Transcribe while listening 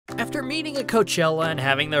After meeting at Coachella and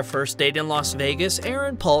having their first date in Las Vegas,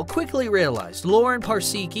 Aaron Paul quickly realized Lauren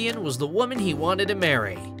Parsekian was the woman he wanted to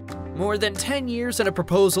marry. More than 10 years and a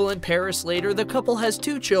proposal in Paris later, the couple has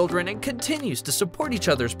 2 children and continues to support each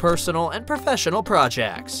other's personal and professional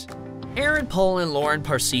projects. Aaron Paul and Lauren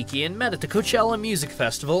Parsekian met at the Coachella Music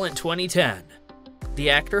Festival in 2010. The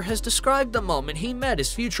actor has described the moment he met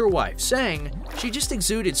his future wife, saying, "She just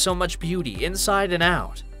exuded so much beauty inside and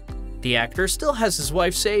out." The actor still has his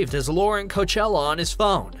wife saved as Lauren Coachella on his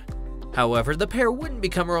phone. However, the pair wouldn't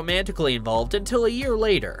become romantically involved until a year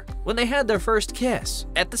later, when they had their first kiss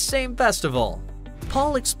at the same festival.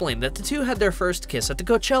 Paul explained that the two had their first kiss at the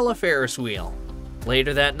Coachella Ferris wheel.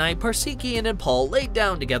 Later that night, Parsekian and Paul laid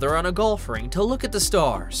down together on a golf ring to look at the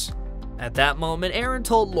stars. At that moment, Aaron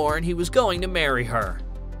told Lauren he was going to marry her.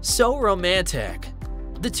 So romantic.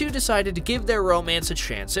 The two decided to give their romance a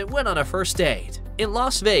chance and went on a first date in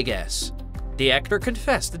Las Vegas. The actor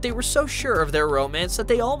confessed that they were so sure of their romance that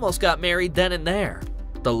they almost got married then and there.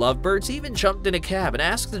 The lovebirds even jumped in a cab and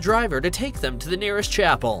asked the driver to take them to the nearest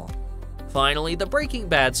chapel. Finally, the Breaking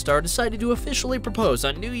Bad star decided to officially propose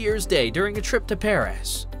on New Year's Day during a trip to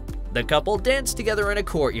Paris. The couple danced together in a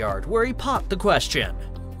courtyard where he popped the question.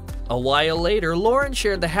 A while later, Lauren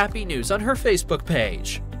shared the happy news on her Facebook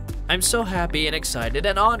page. "I'm so happy and excited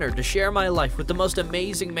and honored to share my life with the most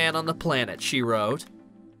amazing man on the planet," she wrote.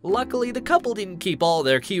 Luckily, the couple didn't keep all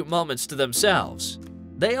their cute moments to themselves.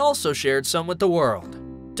 They also shared some with the world.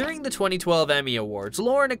 During the 2012 Emmy Awards,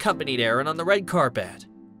 Lauren accompanied Aaron on the red carpet.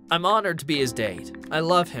 "I'm honored to be his date. I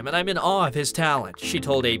love him and I'm in awe of his talent," she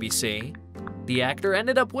told ABC. The actor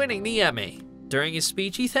ended up winning the Emmy. During his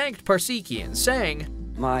speech, he thanked Parsekian, saying,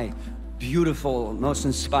 "My beautiful, most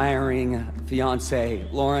inspiring fiance,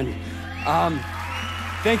 Lauren,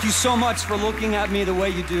 thank you so much for looking at me the way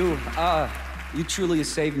you do. You truly have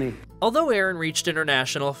saved me." Although Aaron reached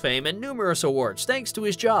international fame and numerous awards thanks to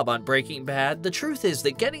his job on Breaking Bad, the truth is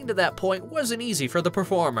that getting to that point wasn't easy for the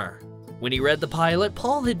performer. When he read the pilot,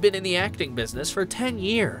 Paul had been in the acting business for 10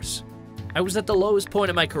 years. "I was at the lowest point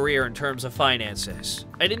of my career in terms of finances.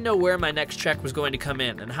 I didn't know where my next check was going to come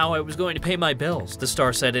in and how I was going to pay my bills," the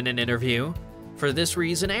star said in an interview. For this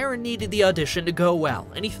reason, Aaron needed the audition to go well,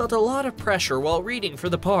 and he felt a lot of pressure while reading for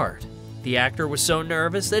the part. The actor was so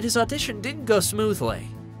nervous that his audition didn't go smoothly.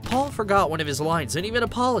 Paul forgot one of his lines and even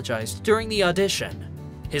apologized during the audition.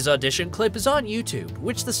 His audition clip is on YouTube,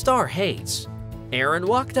 which the star hates. Aaron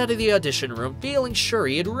walked out of the audition room feeling sure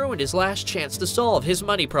he had ruined his last chance to solve his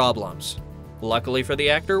money problems. Luckily for the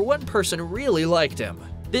actor, one person really liked him.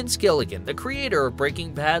 Vince Gilligan, the creator of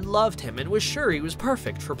Breaking Bad, loved him and was sure he was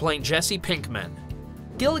perfect for playing Jesse Pinkman.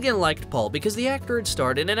 Gilligan liked Paul because the actor had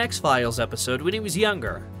starred in an X-Files episode when he was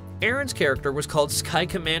younger. Aaron's character was called Sky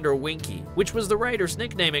Commander Winky, which was the writer's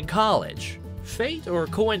nickname in college. Fate or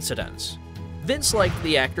coincidence? Vince liked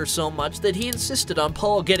the actor so much that he insisted on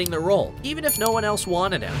Paul getting the role, even if no one else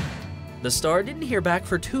wanted him. The star didn't hear back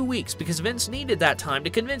for 2 weeks because Vince needed that time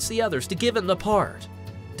to convince the others to give him the part.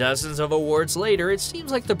 Dozens of awards later, it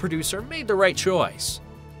seems like the producer made the right choice.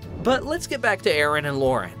 But let's get back to Aaron and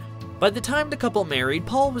Lauren. By the time the couple married,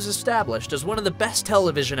 Paul was established as one of the best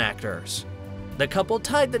television actors. The couple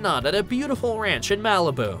tied the knot at a beautiful ranch in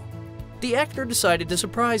Malibu. The actor decided to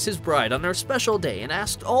surprise his bride on their special day and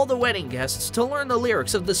asked all the wedding guests to learn the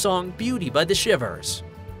lyrics of the song "Beauty" by the Shivers.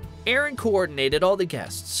 Aaron coordinated all the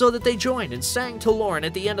guests so that they joined and sang to Lauren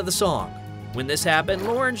at the end of the song. When this happened,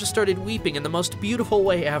 Lauren just started weeping in the most beautiful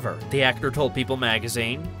way ever, the actor told People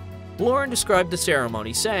magazine. Lauren described the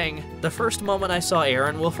ceremony, saying, "The first moment I saw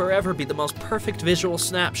Aaron will forever be the most perfect visual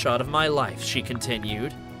snapshot of my life," she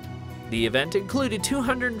continued. The event included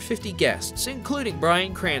 250 guests, including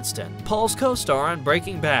Bryan Cranston, Paul's co-star on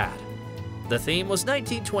Breaking Bad. The theme was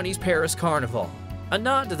 1920s Paris Carnival, a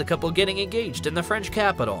nod to the couple getting engaged in the French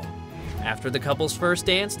capital. After the couple's first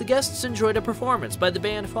dance, the guests enjoyed a performance by the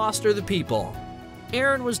band Foster the People.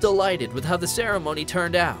 Aaron was delighted with how the ceremony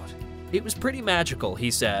turned out. "It was pretty magical,"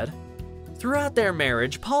 he said. Throughout their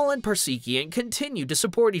marriage, Paul and Parsekian continued to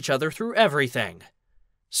support each other through everything.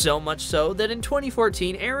 So much so that in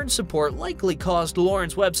 2014, Aaron's support likely caused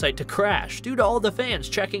Lauren's website to crash due to all the fans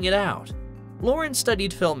checking it out. Lauren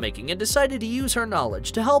studied filmmaking and decided to use her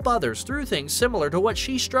knowledge to help others through things similar to what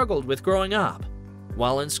she struggled with growing up.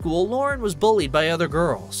 While in school, Lauren was bullied by other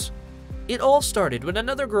girls. It all started when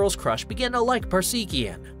another girl's crush began to like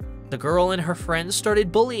Parsekian. The girl and her friends started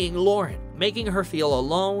bullying Lauren, making her feel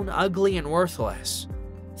alone, ugly, and worthless.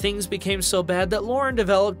 Things became so bad that Lauren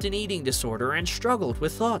developed an eating disorder and struggled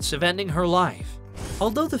with thoughts of ending her life.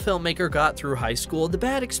 Although the filmmaker got through high school, the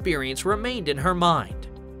bad experience remained in her mind.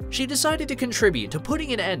 She decided to contribute to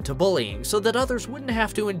putting an end to bullying so that others wouldn't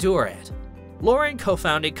have to endure it. Lauren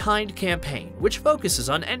co-founded Kind Campaign, which focuses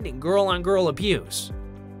on ending girl-on-girl abuse.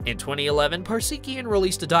 In 2011, Parsekian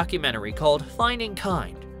released a documentary called Finding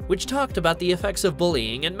Kind, which talked about the effects of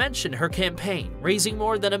bullying and mentioned her campaign, raising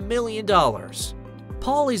more than $1 million.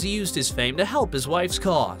 Paul has used his fame to help his wife's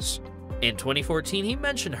cause. In 2014, he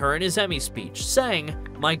mentioned her in his Emmy speech, saying,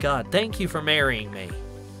 "My God, thank you for marrying me."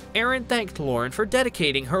 Aaron thanked Lauren for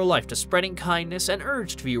dedicating her life to spreading kindness and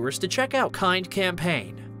urged viewers to check out Kind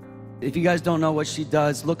Campaign. If you guys don't know what she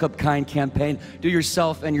does, look up Kind Campaign. Do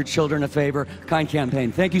yourself and your children a favor. Kind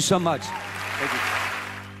Campaign. Thank you so much. Thank you.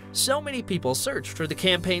 So many people searched for the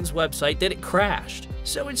campaign's website that it crashed,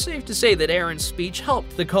 so it's safe to say that Aaron's speech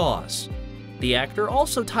helped the cause. The actor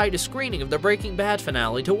also tied a screening of the Breaking Bad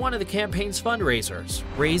finale to one of the campaign's fundraisers,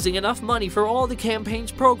 raising enough money for all the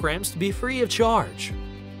campaign's programs to be free of charge.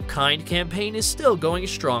 Kind Campaign is still going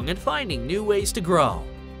strong and finding new ways to grow.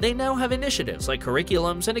 They now have initiatives like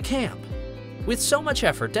curriculums and a camp. With so much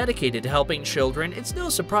effort dedicated to helping children, it's no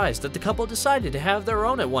surprise that the couple decided to have their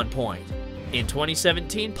own at one point. In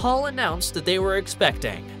 2017, Paul announced that they were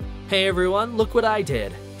expecting. "Hey everyone, look what I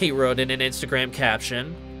did," he wrote in an Instagram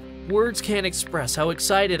caption. "Words can't express how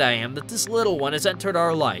excited I am that this little one has entered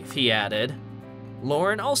our life," he added.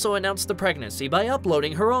 Lauren also announced the pregnancy by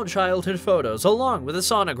uploading her own childhood photos along with a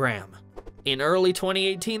sonogram. In early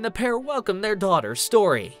 2018, the pair welcomed their daughter,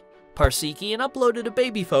 Story. Parsekian uploaded a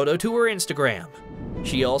baby photo to her Instagram.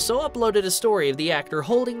 She also uploaded a story of the actor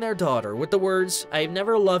holding their daughter with the words, "I've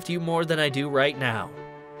never loved you more than I do right now."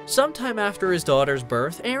 Sometime after his daughter's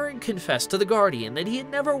birth, Aaron confessed to The Guardian that he had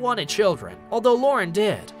never wanted children, although Lauren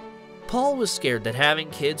did. Paul was scared that having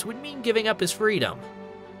kids would mean giving up his freedom.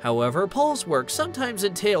 However, Paul's work sometimes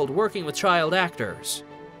entailed working with child actors.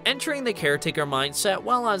 Entering the caretaker mindset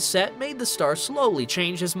while on set made the star slowly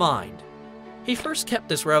change his mind. He first kept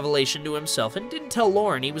this revelation to himself and didn't tell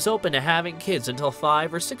Lauren he was open to having kids until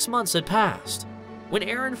 5 or 6 months had passed. When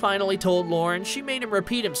Aaron finally told Lauren, she made him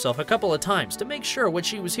repeat himself a couple of times to make sure what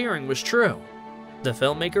she was hearing was true. The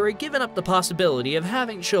filmmaker had given up the possibility of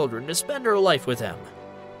having children to spend her life with him.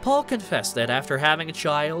 Paul confessed that after having a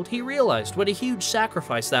child, he realized what a huge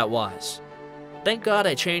sacrifice that was. "Thank God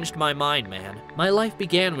I changed my mind, man. My life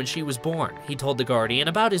began when she was born," he told The Guardian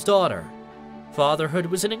about his daughter. Fatherhood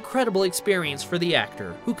was an incredible experience for the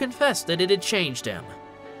actor, who confessed that it had changed him.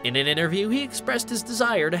 In an interview, he expressed his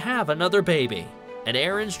desire to have another baby, and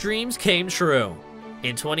Aaron's dreams came true.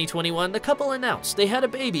 In 2021, the couple announced they had a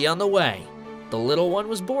baby on the way. The little one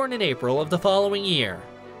was born in April of the following year.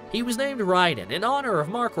 He was named Ryden in honor of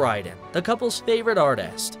Mark Ryden, the couple's favorite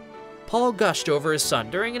artist. Paul gushed over his son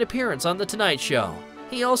during an appearance on The Tonight Show.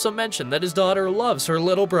 He also mentioned that his daughter loves her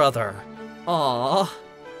little brother. Aww.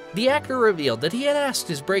 The actor revealed that he had asked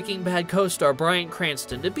his Breaking Bad co-star Bryan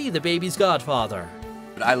Cranston to be the baby's godfather.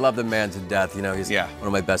 I love the man to death, you know, he's one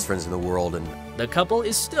of my best friends in the world. And the couple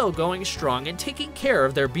is still going strong and taking care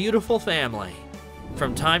of their beautiful family.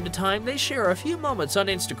 From time to time, they share a few moments on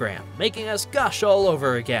Instagram, making us gush all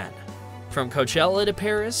over again. From Coachella to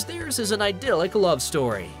Paris, theirs is an idyllic love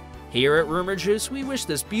story. Here at Rumour Juice, we wish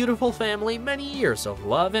this beautiful family many years of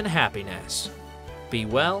love and happiness. Be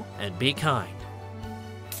well and be kind.